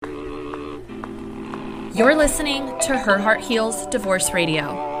You're listening to Her Heart Heals Divorce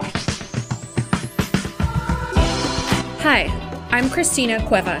Radio. Hi, I'm Christina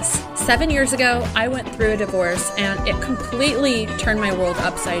Cuevas. 7 years ago, I went through a divorce and it completely turned my world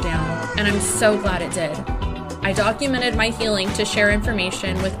upside down, and I'm so glad it did. I documented my healing to share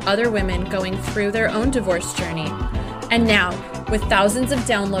information with other women going through their own divorce journey. And now, with thousands of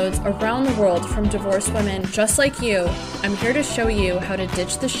downloads around the world from divorced women just like you, I'm here to show you how to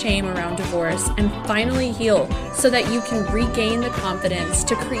ditch the shame around divorce and finally heal so that you can regain the confidence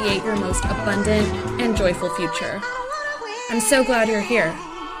to create your most abundant and joyful future. I'm so glad you're here.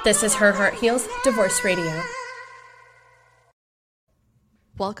 This is Her Heart Heals Divorce Radio.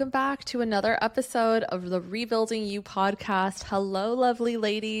 Welcome back to another episode of the Rebuilding You podcast. Hello, lovely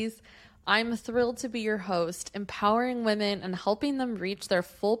ladies. I'm thrilled to be your host. Empowering women and helping them reach their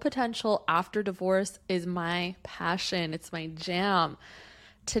full potential after divorce is my passion. It's my jam.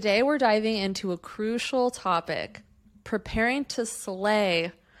 Today, we're diving into a crucial topic: preparing to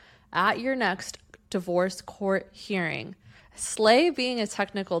slay at your next divorce court hearing. Slay being a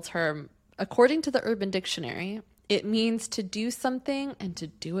technical term, according to the Urban Dictionary, it means to do something and to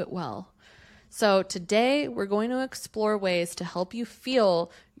do it well. So today, we're going to explore ways to help you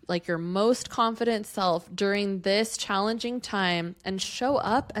feel like your most confident self during this challenging time and show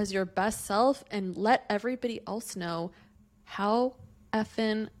up as your best self and let everybody else know how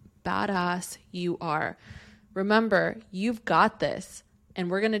effing badass you are. Remember, you've got this, and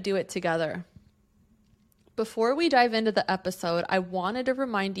we're going to do it together. Before we dive into the episode, I wanted to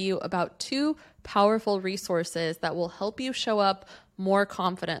remind you about two powerful resources that will help you show up more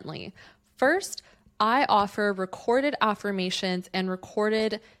confidently. First, I offer recorded affirmations and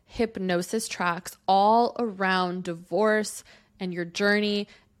recorded hypnosis tracks all around divorce and your journey,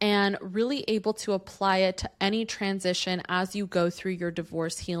 and really able to apply it to any transition as you go through your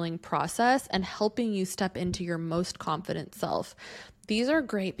divorce healing process and helping you step into your most confident self. These are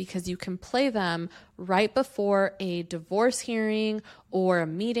great because you can play them right before a divorce hearing or a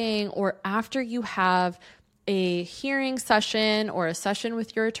meeting, or after you have a hearing session or a session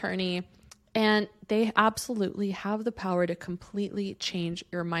with your attorney. And they absolutely have the power to completely change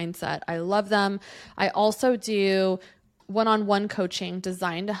your mindset. I love them. I also do one-on-one coaching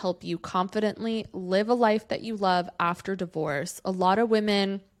designed to help you confidently live a life that you love after divorce. A lot of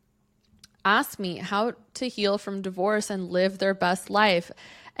women ask me how to heal from divorce and live their best life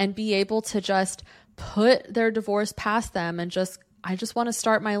and be able to just put their divorce past them and I just want to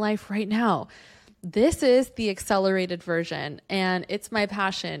start my life right now. This is the accelerated version, and it's my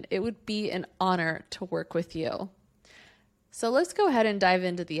passion. It would be an honor to work with you. So let's go ahead and dive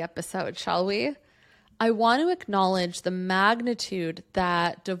into the episode, shall we? I want to acknowledge the magnitude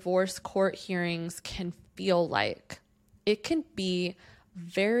that divorce court hearings can feel like. It can be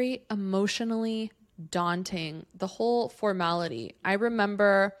very emotionally daunting, the whole formality. I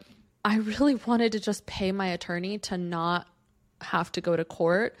remember I really wanted to just pay my attorney to not have to go to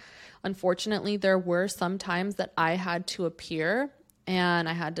court. Unfortunately, there were some times that I had to appear and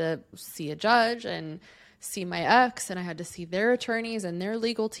I had to see a judge and see my ex, and I had to see their attorneys and their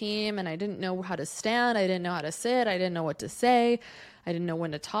legal team, and I didn't know how to stand. I didn't know how to sit. I didn't know what to say. I didn't know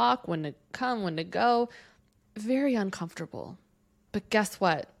when to talk, when to come, when to go. Very uncomfortable. But guess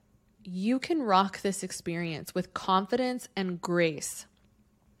what? You can rock this experience with confidence and grace.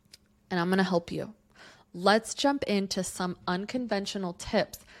 And I'm going to help you. Let's jump into some unconventional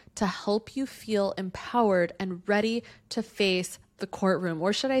tips to help you feel empowered and ready to face the courtroom,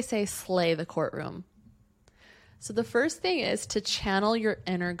 or should I say slay the courtroom. So the first thing is to channel your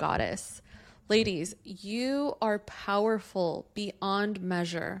inner goddess. Ladies, you are powerful beyond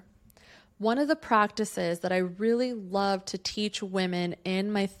measure. One of the practices that I really love to teach women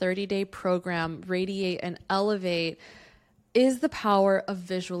in my 30-day program, Radiate and Elevate, is the power of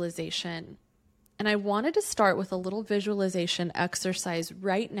visualization. And I wanted to start with a little visualization exercise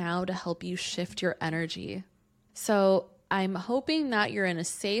right now to help you shift your energy. So I'm hoping that you're in a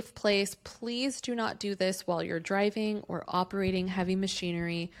safe place. Please do not do this while you're driving or operating heavy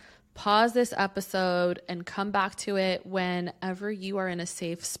machinery. Pause this episode and come back to it whenever you are in a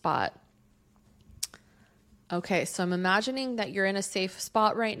safe spot. Okay, so I'm imagining that you're in a safe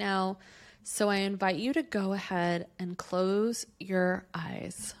spot right now. So I invite you to go ahead and close your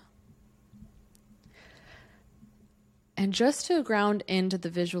eyes. And just to ground into the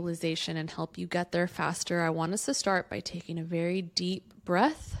visualization and help you get there faster, I want us to start by taking a very deep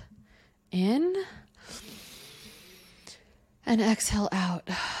breath in and exhale out.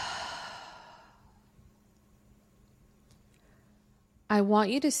 I want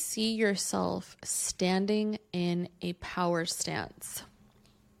you to see yourself standing in a power stance.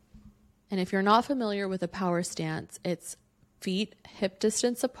 And if you're not familiar with a power stance, it's feet hip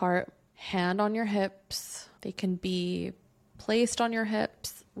distance apart, hand on your hips. They can be placed on your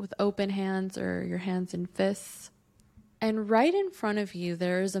hips with open hands or your hands in fists. And right in front of you,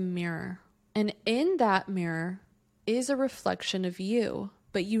 there is a mirror. And in that mirror is a reflection of you.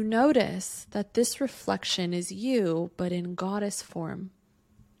 But you notice that this reflection is you, but in goddess form.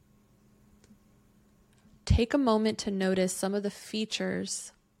 Take a moment to notice some of the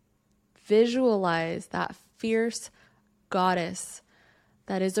features. Visualize that fierce goddess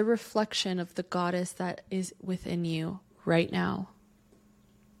that is a reflection of the goddess that is within you right now.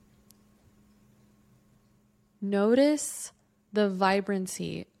 Notice the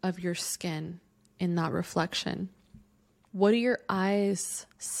vibrancy of your skin in that reflection. What are your eyes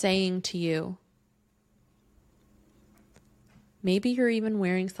saying to you? Maybe you're even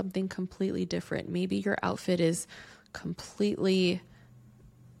wearing something completely different. Maybe your outfit is completely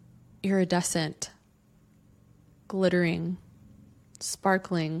iridescent, glittering,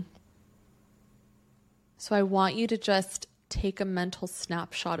 sparkling. So I want you to just take a mental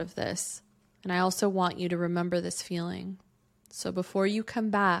snapshot of this. And I also want you to remember this feeling. So before you come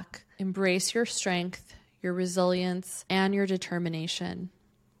back, embrace your strength, your resilience, and your determination.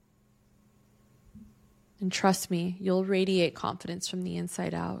 And trust me, you'll radiate confidence from the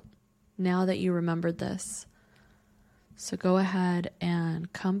inside out now that you remembered this. So go ahead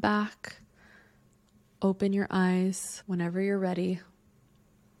and come back. Open your eyes whenever you're ready.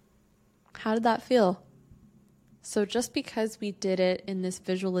 How did that feel? So just because we did it in this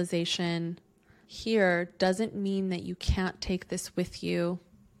visualization here doesn't mean that you can't take this with you.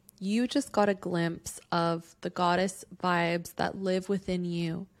 You just got a glimpse of the goddess vibes that live within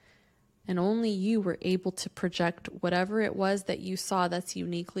you. And only you were able to project whatever it was that you saw that's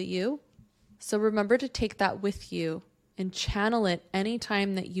uniquely you. So remember to take that with you and channel it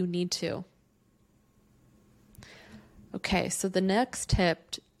anytime that you need to. Okay, so the next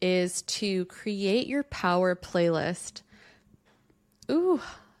tip is to create your power playlist. Ooh,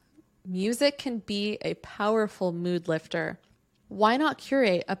 music can be a powerful mood lifter. Why not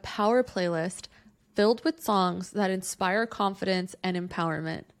curate a power playlist filled with songs that inspire confidence and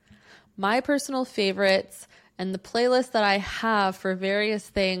empowerment? My personal favorites and the playlist that I have for various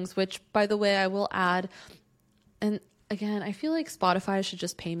things, which by the way, I will add. And again, I feel like Spotify should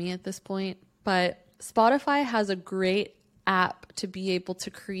just pay me at this point, but Spotify has a great app to be able to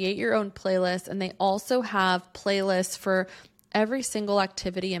create your own playlist. And they also have playlists for every single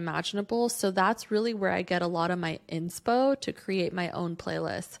activity imaginable. So that's really where I get a lot of my inspo to create my own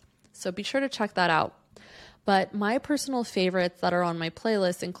playlist. So be sure to check that out. But my personal favorites that are on my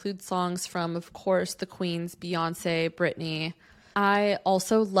playlist include songs from, of course, the Queens, Beyonce, Britney. I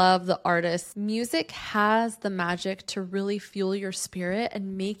also love the artists. Music has the magic to really fuel your spirit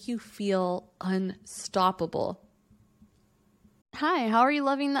and make you feel unstoppable. Hi, how are you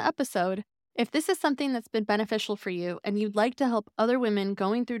loving the episode? If this is something that's been beneficial for you and you'd like to help other women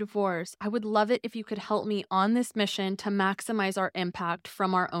going through divorce, I would love it if you could help me on this mission to maximize our impact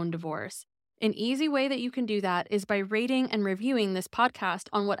from our own divorce. An easy way that you can do that is by rating and reviewing this podcast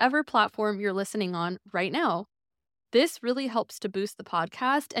on whatever platform you're listening on right now. This really helps to boost the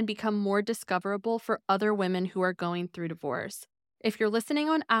podcast and become more discoverable for other women who are going through divorce. If you're listening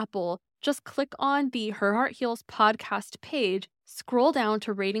on Apple, just click on the Her Heart Heals podcast page, scroll down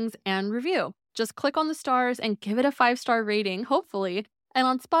to ratings and review. Just click on the stars and give it a 5-star rating, hopefully. And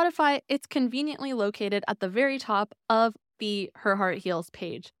on Spotify, it's conveniently located at the very top of the Her Heart Heals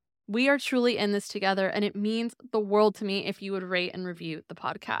page. We are truly in this together, and it means the world to me if you would rate and review the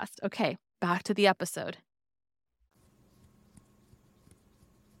podcast. Okay, back to the episode.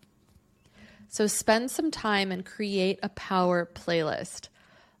 So spend some time and create a power playlist.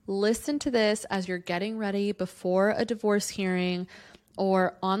 Listen to this as you're getting ready before a divorce hearing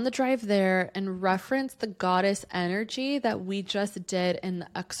or on the drive there, and reference the goddess energy that we just did in the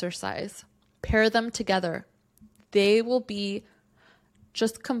exercise. Pair them together. They will be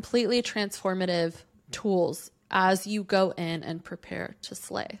just completely transformative tools as you go in and prepare to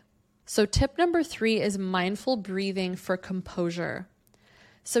slay. So tip number 3 is mindful breathing for composure.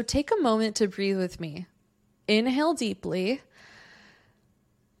 So take a moment to breathe with me. Inhale deeply.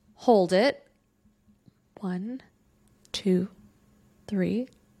 Hold it. 1, 2, 3.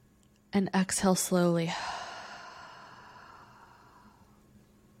 And exhale slowly.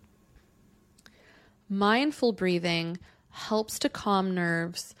 Mindful breathing helps to calm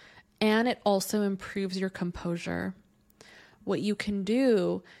nerves, and it also improves your composure. What you can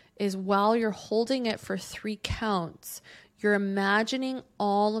do is, while you're holding it for 3 counts, you're imagining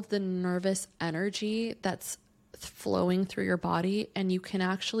all of the nervous energy that's flowing through your body, and you can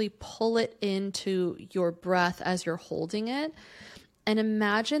actually pull it into your breath as you're holding it. And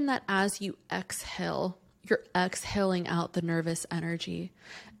imagine that as you exhale, you're exhaling out the nervous energy,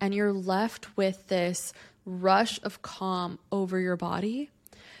 and you're left with this rush of calm over your body.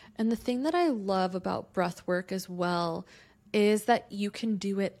 And the thing that I love about breath work as well is that you can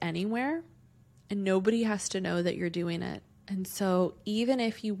do it anywhere, and nobody has to know that you're doing it. And so even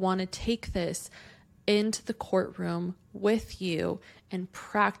if you want to take this into the courtroom with you and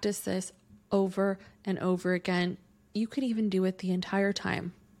practice this over and over again, you could even do it the entire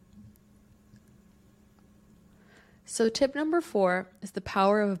time. So tip number 4 is the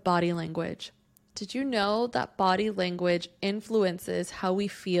power of body language. Did you know that body language influences how we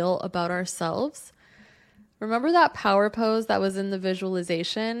feel about ourselves? Remember that power pose that was in the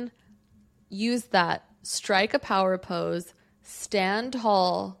visualization? Use that. Strike a power pose. Stand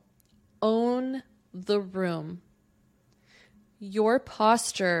tall. Own the room. Your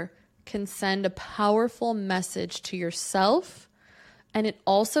posture can send a powerful message to yourself, and it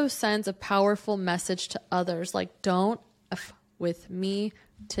also sends a powerful message to others, like, don't F with me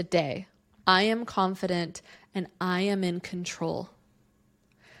today. I am confident and I am in control.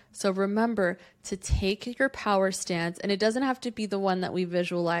 So remember to take your power stance, and it doesn't have to be the one that we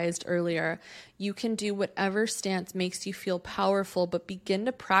visualized earlier. You can do whatever stance makes you feel powerful, but begin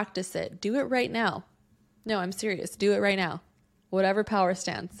to practice it. Do it right now. No, I'm serious. Do it right now. Whatever power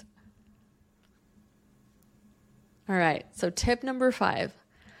stance. All right. So tip number 5,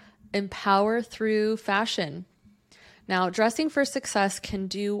 empower through fashion. Now, dressing for success can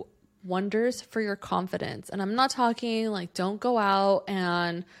do wonders for your confidence. And I'm not talking like don't go out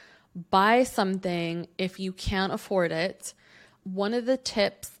and buy something if you can't afford it. One of the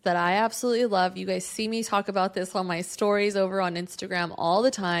tips that I absolutely love, you guys see me talk about this on my stories over on Instagram all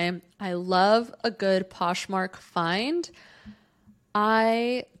the time. I love a good Poshmark find.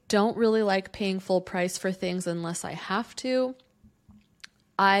 I don't really like paying full price for things unless I have to.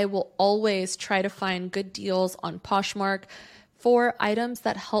 I will always try to find good deals on Poshmark for items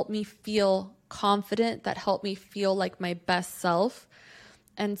that help me feel confident, that help me feel like my best self.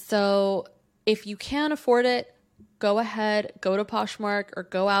 And so if you can afford it, go ahead, go to Poshmark or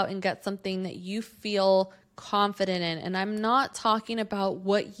go out and get something that you feel confident in. And I'm not talking about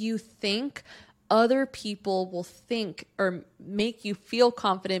what you think other people will think or make you feel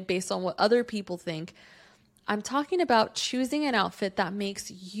confident based on what other people think. I'm talking about choosing an outfit that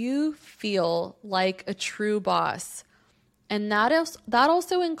makes you feel like a true boss. And that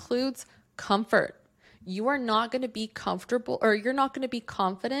also includes comfort. You are not going to be comfortable, or you're not going to be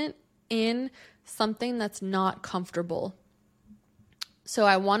confident in something that's not comfortable. So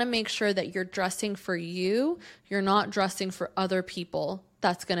I want to make sure that you're dressing for you. You're not dressing for other people.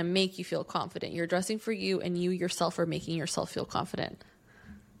 That's going to make you feel confident. You're dressing for you, and you yourself are making yourself feel confident.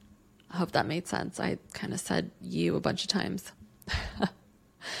 I hope that made sense. I kind of said you a bunch of times.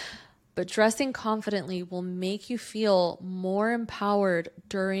 But dressing confidently will make you feel more empowered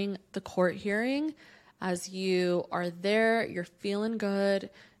during the court hearing. As you are there, you're feeling good,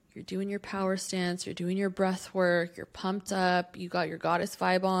 you're doing your power stance, you're doing your breath work, you're pumped up, you got your goddess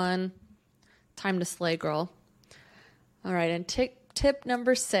vibe on. Time to slay, girl. All right, and tip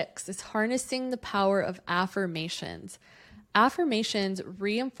number 6 is harnessing the power of affirmations. Affirmations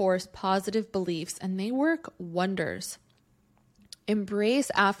reinforce positive beliefs, and they work wonders.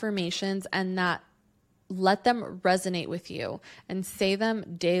 Embrace affirmations and let them resonate with you, and say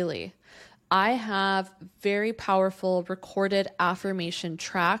them daily. I have very powerful recorded affirmation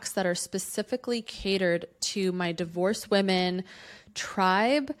tracks that are specifically catered to my divorced women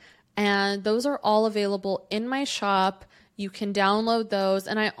tribe, and those are all available in my shop. You can download those,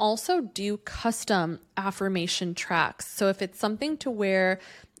 and I also do custom affirmation tracks. So if it's something to where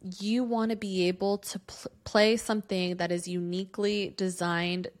you want to be able to play something that is uniquely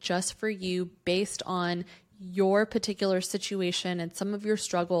designed just for you based on your particular situation and some of your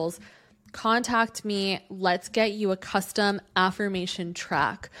struggles, contact me. Let's get you a custom affirmation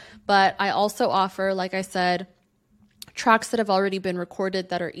track. But I also offer, like I said, tracks that have already been recorded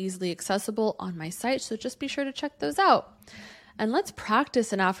that are easily accessible on my site. So just be sure to check those out. And let's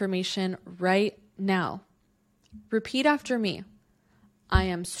practice an affirmation right now. Repeat after me. I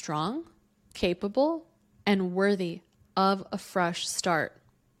am strong, capable, and worthy of a fresh start.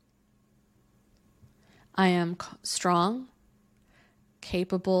 I am strong,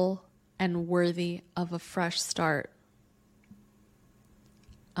 capable, and worthy of a fresh start.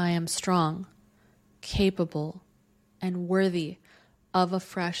 I am strong, capable, and worthy of a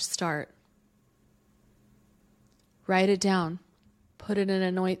fresh start. Write it down. Put it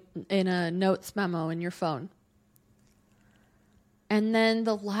in a notes memo in your phone. And then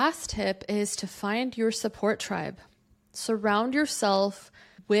the last tip is to find your support tribe. Surround yourself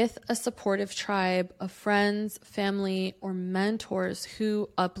with a supportive tribe of friends, family, or mentors who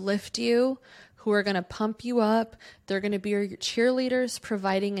uplift you, who are going to pump you up. They're going to be your cheerleaders,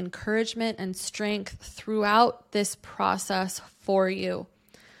 providing encouragement and strength throughout this process for you.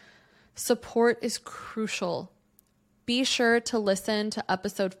 Support is crucial. Be sure to listen to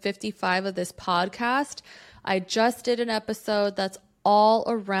episode 55 of this podcast. I just did an episode that's all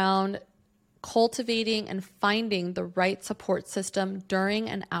around cultivating and finding the right support system during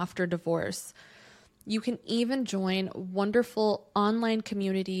and after divorce. You can even join wonderful online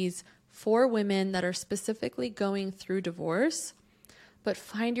communities for women that are specifically going through divorce, but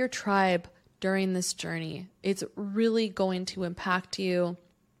find your tribe during this journey. It's really going to impact you.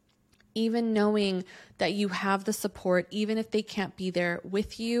 Even knowing that you have the support, even if they can't be there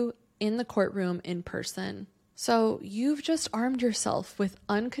with you in the courtroom in person. So you've just armed yourself with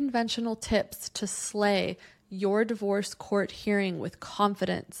unconventional tips to slay your divorce court hearing with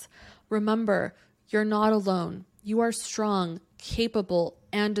confidence. Remember, you're not alone. You are strong, capable,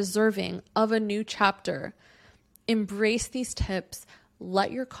 and deserving of a new chapter. Embrace these tips.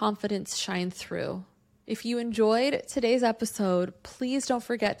 Let your confidence shine through. If you enjoyed today's episode, please don't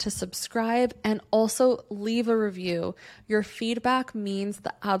forget to subscribe and also leave a review. Your feedback means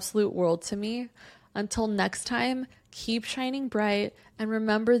the absolute world to me. Until next time, keep shining bright and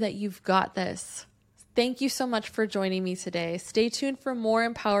remember that you've got this. Thank you so much for joining me today. Stay tuned for more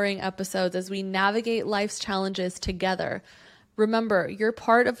empowering episodes as we navigate life's challenges together. Remember, you're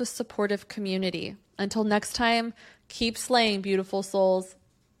part of a supportive community. Until next time, keep slaying, beautiful souls.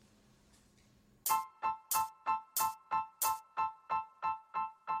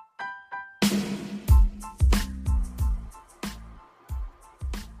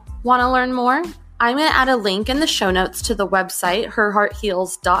 Want to learn more? I'm going to add a link in the show notes to the website,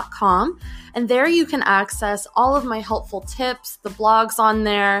 herheartheals.com, and there you can access all of my helpful tips, the blogs on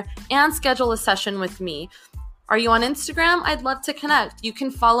there, and schedule a session with me. Are you on Instagram? I'd love to connect. You can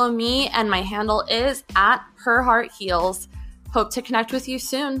follow me, and my handle is @herheartheals. Hope to connect with you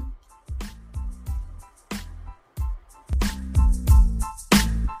soon.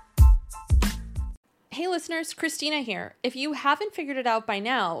 Hey listeners, Christina here. If you haven't figured it out by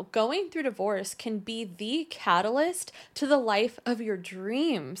now, going through divorce can be the catalyst to the life of your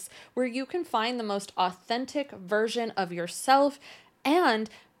dreams, where you can find the most authentic version of yourself and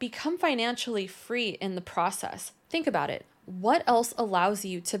become financially free in the process. Think about it. What else allows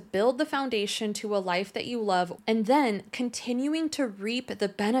you to build the foundation to a life that you love and then continuing to reap the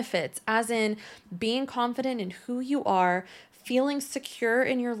benefits, as in being confident in who you are, feeling secure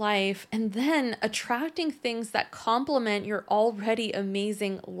in your life, and then attracting things that complement your already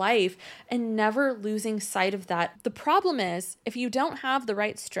amazing life and never losing sight of that. The problem is, if you don't have the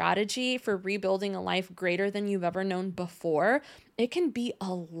right strategy for rebuilding a life greater than you've ever known before, it can be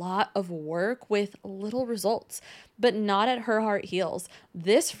a lot of work with little results, but not at Her Heart Heals.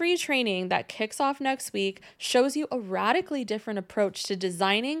 This free training that kicks off next week shows you a radically different approach to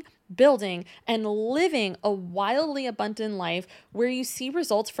designing, building, and living a wildly abundant life where you see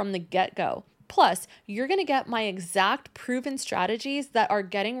results from the get-go. Plus, you're going to get my exact proven strategies that are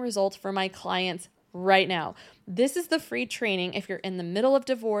getting results for my clients right now. This is the free training if you're in the middle of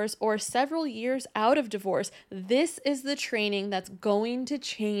divorce or several years out of divorce. This is the training that's going to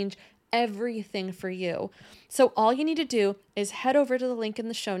change everything for you. So all you need to do is head over to the link in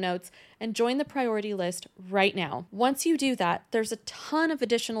the show notes and join the priority list right now. Once you do that, there's a ton of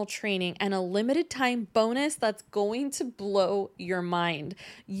additional training and a limited time bonus that's going to blow your mind.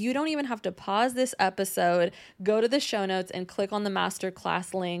 You don't even have to pause this episode, go to the show notes and click on the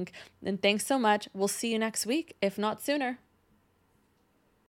masterclass link. And thanks so much. We'll see you next week, if not sooner.